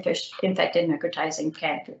for infected necrotizing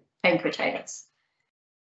pancreatitis.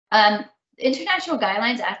 International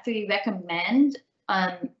guidelines actually recommend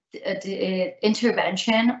the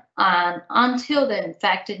intervention until the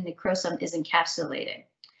infected necrosum is encapsulated.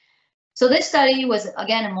 So this study was,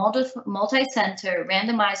 again, a multi-center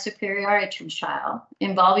randomized superiority trial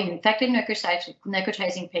involving infected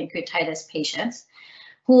necrotizing pancreatitis patients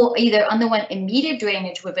who either underwent immediate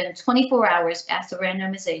drainage within 24 hours after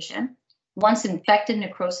randomization, once infected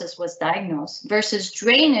necrosis was diagnosed, versus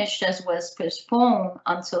drainage that was postponed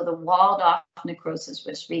until the walled-off necrosis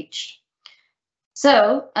was reached.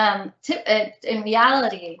 So in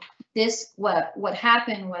reality, what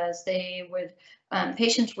happened was they would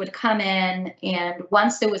patients would come in, and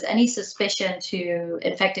once there was any suspicion to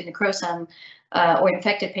infected necrosum or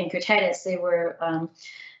infected pancreatitis,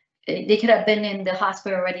 they could have been in the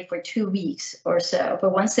hospital already for 2 weeks or so.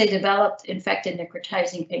 But once they developed infected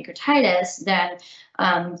necrotizing pancreatitis, then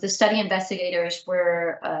the study investigators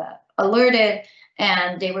were alerted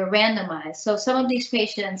and they were randomized. So some of these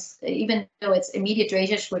patients, even though it's immediate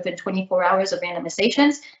drainage within 24 hours of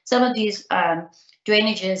randomizations, some of these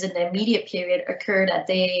drainages in the immediate period occurred at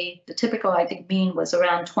the typical, I think, mean was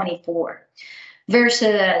around 24,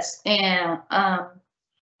 versus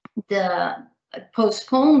the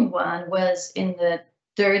postponed one was in the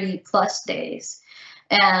 30+ days.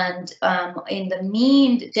 And in the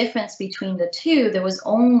mean difference between the two, there was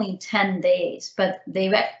only 10 days. But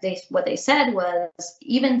what they said was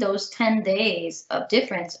even those 10 days of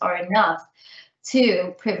difference are enough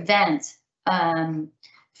to prevent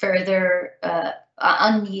further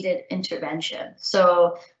unneeded intervention.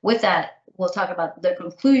 So with that, we'll talk about the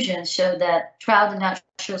conclusions show that trial did not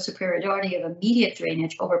show superiority of immediate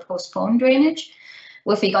drainage over postponed drainage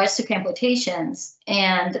with regards to complications,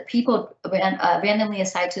 and people randomly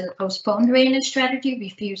assigned to the postponed drainage strategy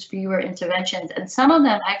refused fewer interventions, and some of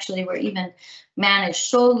them actually were even managed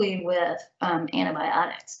solely with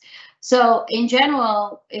antibiotics. So in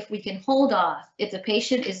general, if we can hold off, if the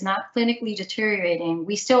patient is not clinically deteriorating,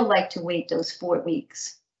 we still like to wait those 4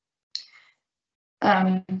 weeks.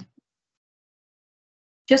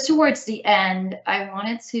 Just towards the end, I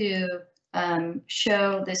wanted to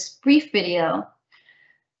show this brief video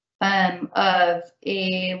of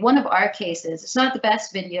one of our cases. It's not the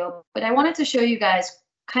best video, but I wanted to show you guys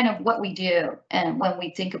kind of what we do and when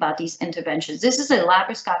we think about these interventions. This is a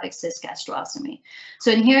laparoscopic cyst gastrostomy.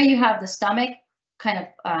 So in here you have the stomach kind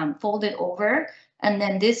of folded over, and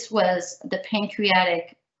then this was the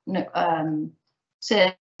pancreatic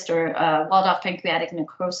cyst or walled-off pancreatic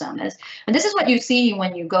necrosum. And this is what you see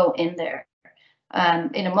when you go in there.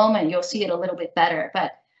 In a moment, you'll see it a little bit better,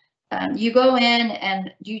 but you go in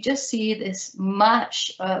and you just see this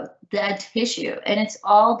much of dead tissue, and it's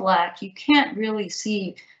all black. You can't really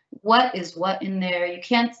see what is what in there. You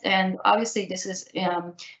can't, and obviously this is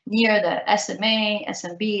near the SMA,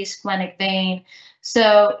 SMB, splenic vein.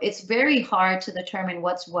 So it's very hard to determine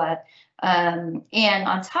what's what. And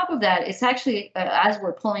on top of that, it's actually, as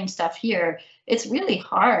we're pulling stuff here, it's really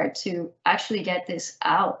hard to actually get this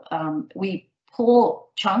out. We pull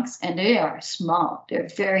chunks and they are small. They're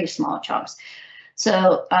very small chunks.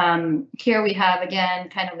 So here we have, again,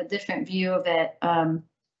 kind of a different view of it,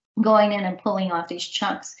 going in and pulling off these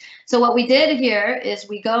chunks. So what we did here is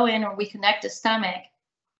we go in or we connect the stomach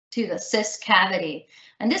to the cyst cavity,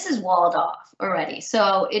 and this is walled off already.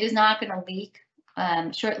 So it is not going to leak.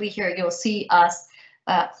 Shortly here, you'll see us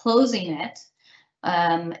closing it.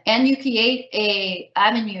 And you create a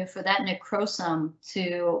avenue for that necrosum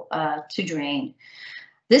to drain.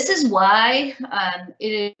 This is why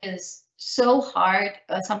it is so hard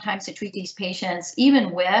sometimes to treat these patients,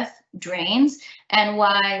 even with drains, and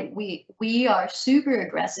why we are super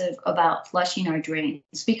aggressive about flushing our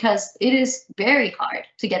drains, because it is very hard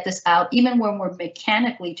to get this out, even when we're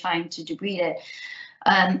mechanically trying to debride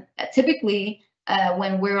it. Typically,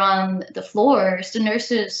 when we're on the floors, the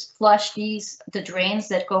nurses flush the drains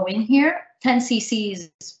that go in here 10 cc's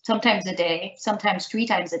sometimes a day, sometimes 3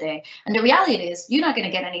 times a day. And the reality is you're not going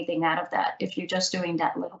to get anything out of that if you're just doing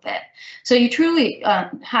that little bit. So you truly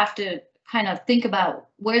have to kind of think about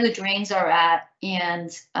where the drains are at and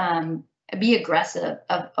be aggressive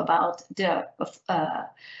about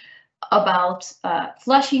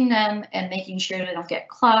flushing them and making sure they don't get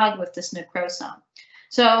clogged with this necrosum.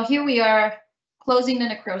 So here we are, closing the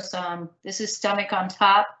necrosum. This is stomach on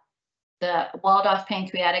top, the walled-off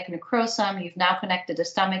pancreatic necrosum. You've now connected the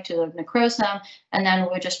stomach to the necrosum, and then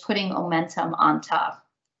we're just putting omentum on top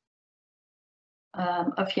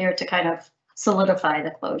of here to kind of solidify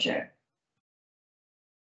the closure.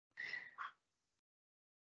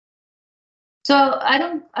 So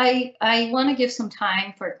I want to give some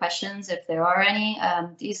time for questions if there are any.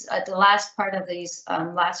 The last part of these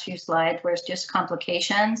last few slides were just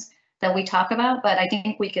complications that we talk about, but I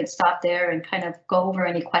think we could stop there and kind of go over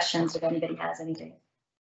any questions if anybody has anything.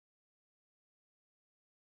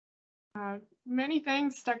 Many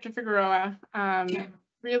thanks, Dr. Figueroa.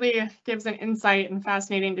 Really gives an insight and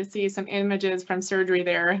fascinating to see some images from surgery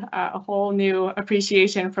there, a whole new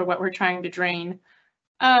appreciation for what we're trying to drain.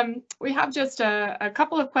 We have just a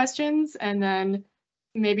couple of questions, and then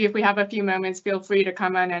maybe if we have a few moments, feel free to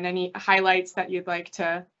comment on any highlights that you'd like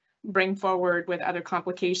to bring forward with other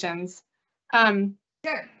complications.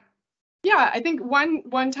 Sure. Yeah, I think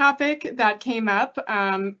one topic that came up,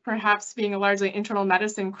 perhaps being a largely internal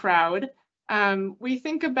medicine crowd, we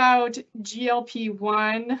think about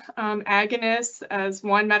GLP-1 agonists as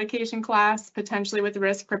one medication class, potentially with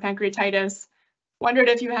risk for pancreatitis. Wondered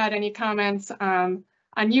if you had any comments on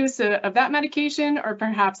use of that medication, or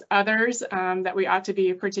perhaps others that we ought to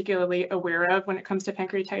be particularly aware of when it comes to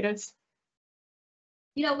pancreatitis.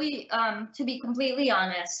 You know, we, to be completely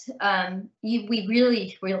honest, we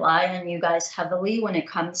really rely on you guys heavily when it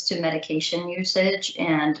comes to medication usage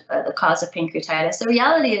and the cause of pancreatitis. The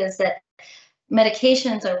reality is that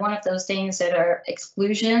medications are one of those things that are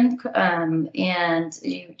exclusion, and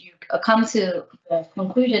you come to the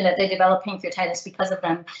conclusion that they develop pancreatitis because of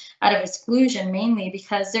them out of exclusion, mainly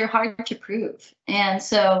because they're hard to prove. And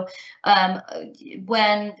so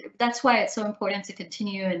when that's why it's so important to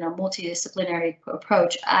continue in a multidisciplinary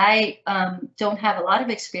approach. I don't have a lot of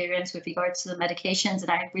experience with regards to the medications,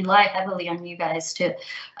 and I rely heavily on you guys to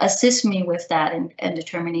assist me with that and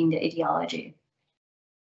determining the etiology.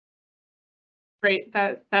 Great,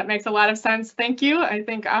 that makes a lot of sense. Thank you. I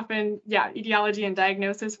think often, yeah, etiology and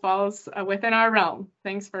diagnosis falls within our realm.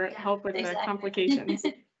 Thanks for help with the complications.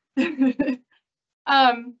 Yeah,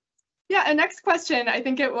 and next question, I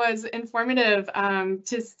think it was informative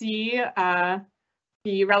to see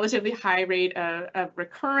the relatively high rate of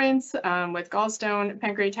recurrence with gallstone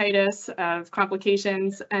pancreatitis, of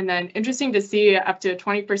complications, and then interesting to see up to a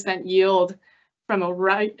 20% yield from a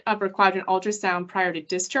right upper quadrant ultrasound prior to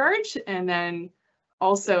discharge, and then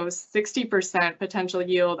also 60% potential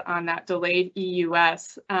yield on that delayed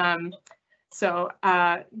EUS. So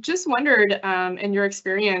just wondered, in your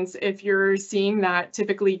experience, if you're seeing that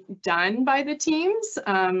typically done by the teams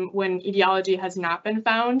when etiology has not been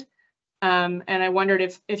found. And I wondered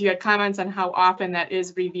if you had comments on how often that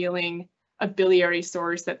is revealing a biliary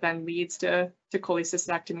source that then leads to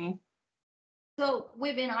cholecystectomy. So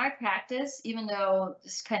within our practice, even though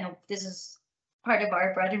this is part of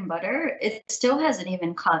our bread and butter, it still hasn't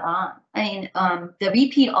even caught on. I mean, the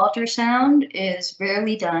repeat ultrasound is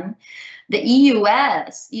rarely done. The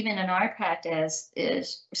EUS, even in our practice,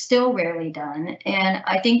 is still rarely done. And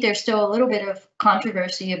I think there's still a little bit of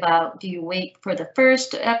controversy about, do you wait for the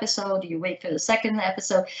first episode? Do you wait for the second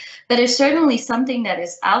episode? But it's certainly something that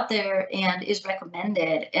is out there and is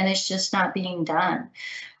recommended, and it's just not being done.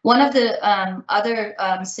 One of the other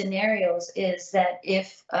scenarios is that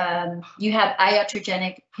if you have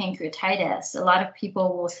iatrogenic pancreatitis, a lot of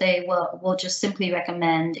people will say, well, we'll just simply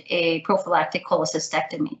recommend a prophylactic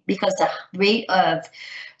cholecystectomy because the rate of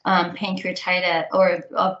pancreatitis or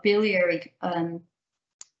of biliary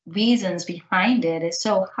reasons behind it is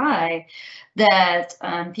so high that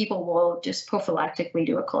people will just prophylactically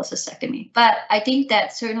do a cholecystectomy. But I think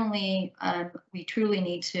that certainly we truly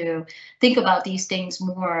need to think about these things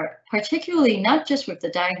more, particularly not just with the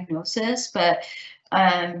diagnosis, but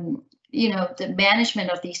you know, the management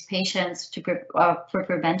of these patients for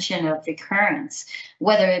prevention of recurrence,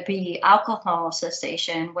 whether it be alcohol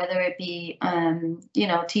cessation, whether it be, you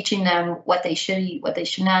know, teaching them what they should eat, what they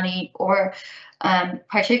should not eat, or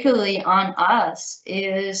particularly on us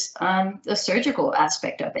is the surgical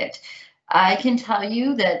aspect of it. I can tell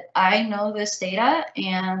you that I know this data,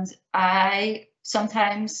 and I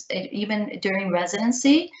sometimes, even during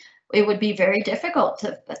residency, it would be very difficult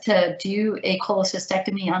to do a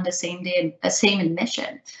cholecystectomy on the same day, same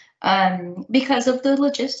admission, because of the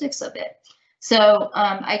logistics of it. So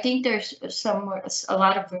I think there's a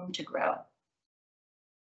lot of room to grow.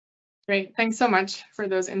 Great, thanks so much for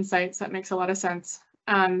those insights. That makes a lot of sense.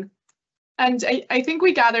 And I think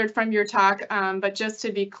we gathered from your talk, but just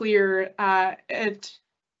to be clear,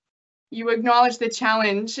 you acknowledge the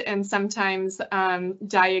challenge and sometimes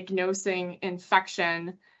diagnosing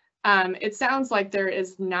infection. It sounds like there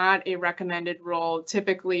is not a recommended role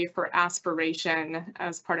typically for aspiration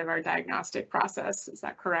as part of our diagnostic process. Is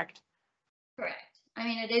that correct? Correct. I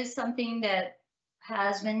mean, it is something that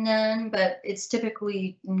has been done, but it's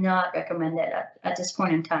typically not recommended at this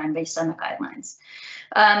point in time based on the guidelines.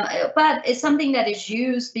 But it's something that is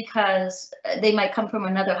used because they might come from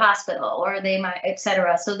another hospital or they might, et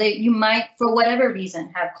cetera. So you might, for whatever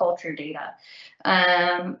reason, have culture data.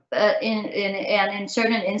 But in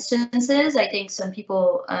certain instances, I think some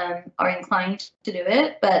people are inclined to do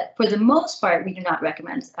it, but for the most part, we do not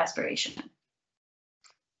recommend aspiration.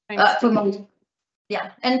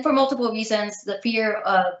 Yeah, and for multiple reasons, the fear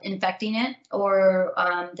of infecting it or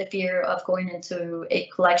the fear of going into a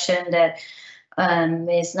collection that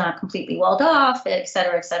is not completely walled off, et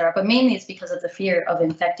cetera, but mainly it's because of the fear of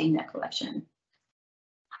infecting that collection.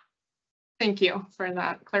 Thank you for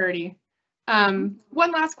that clarity. One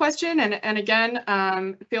last question, and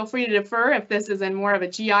again, feel free to defer if this is in more of a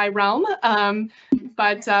GI realm,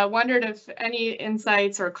 but wondered if any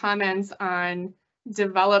insights or comments on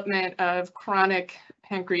development of chronic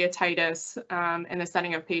pancreatitis in the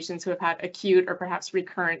setting of patients who have had acute or perhaps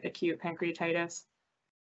recurrent acute pancreatitis.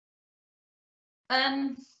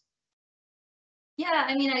 Yeah,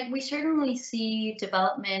 I mean, we certainly see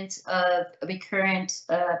development of recurrent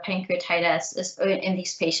pancreatitis in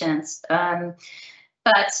these patients, but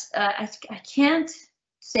I can't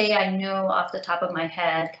say I know off the top of my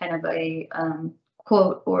head kind of a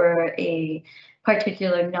quote or a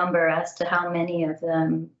particular number as to how many of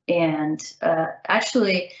them. And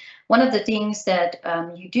actually, one of the things that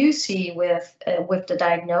you do see with the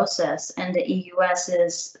diagnosis and the EUS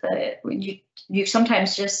is you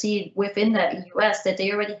sometimes just see within the EUS that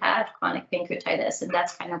they already had chronic pancreatitis, and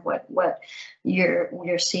that's kind of what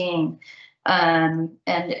you're seeing. And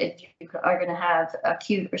you are going to have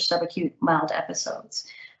acute or subacute mild episodes.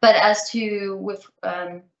 But as to with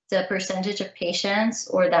the percentage of patients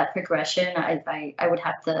or that progression, I would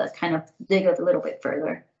have to kind of dig a little bit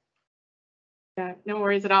further. Yeah, no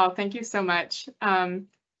worries at all. Thank you so much.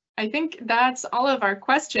 I think that's all of our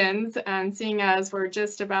questions, and seeing as we're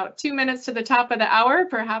just about 2 minutes to the top of the hour,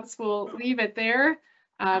 perhaps we'll leave it there.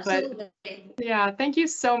 But yeah, thank you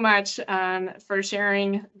so much for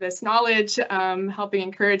sharing this knowledge, helping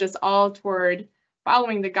encourage us all toward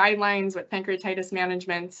following the guidelines with pancreatitis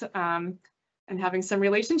management and having some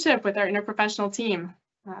relationship with our interprofessional team.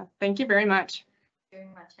 Thank you very much. Very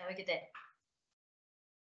much. Have a good day.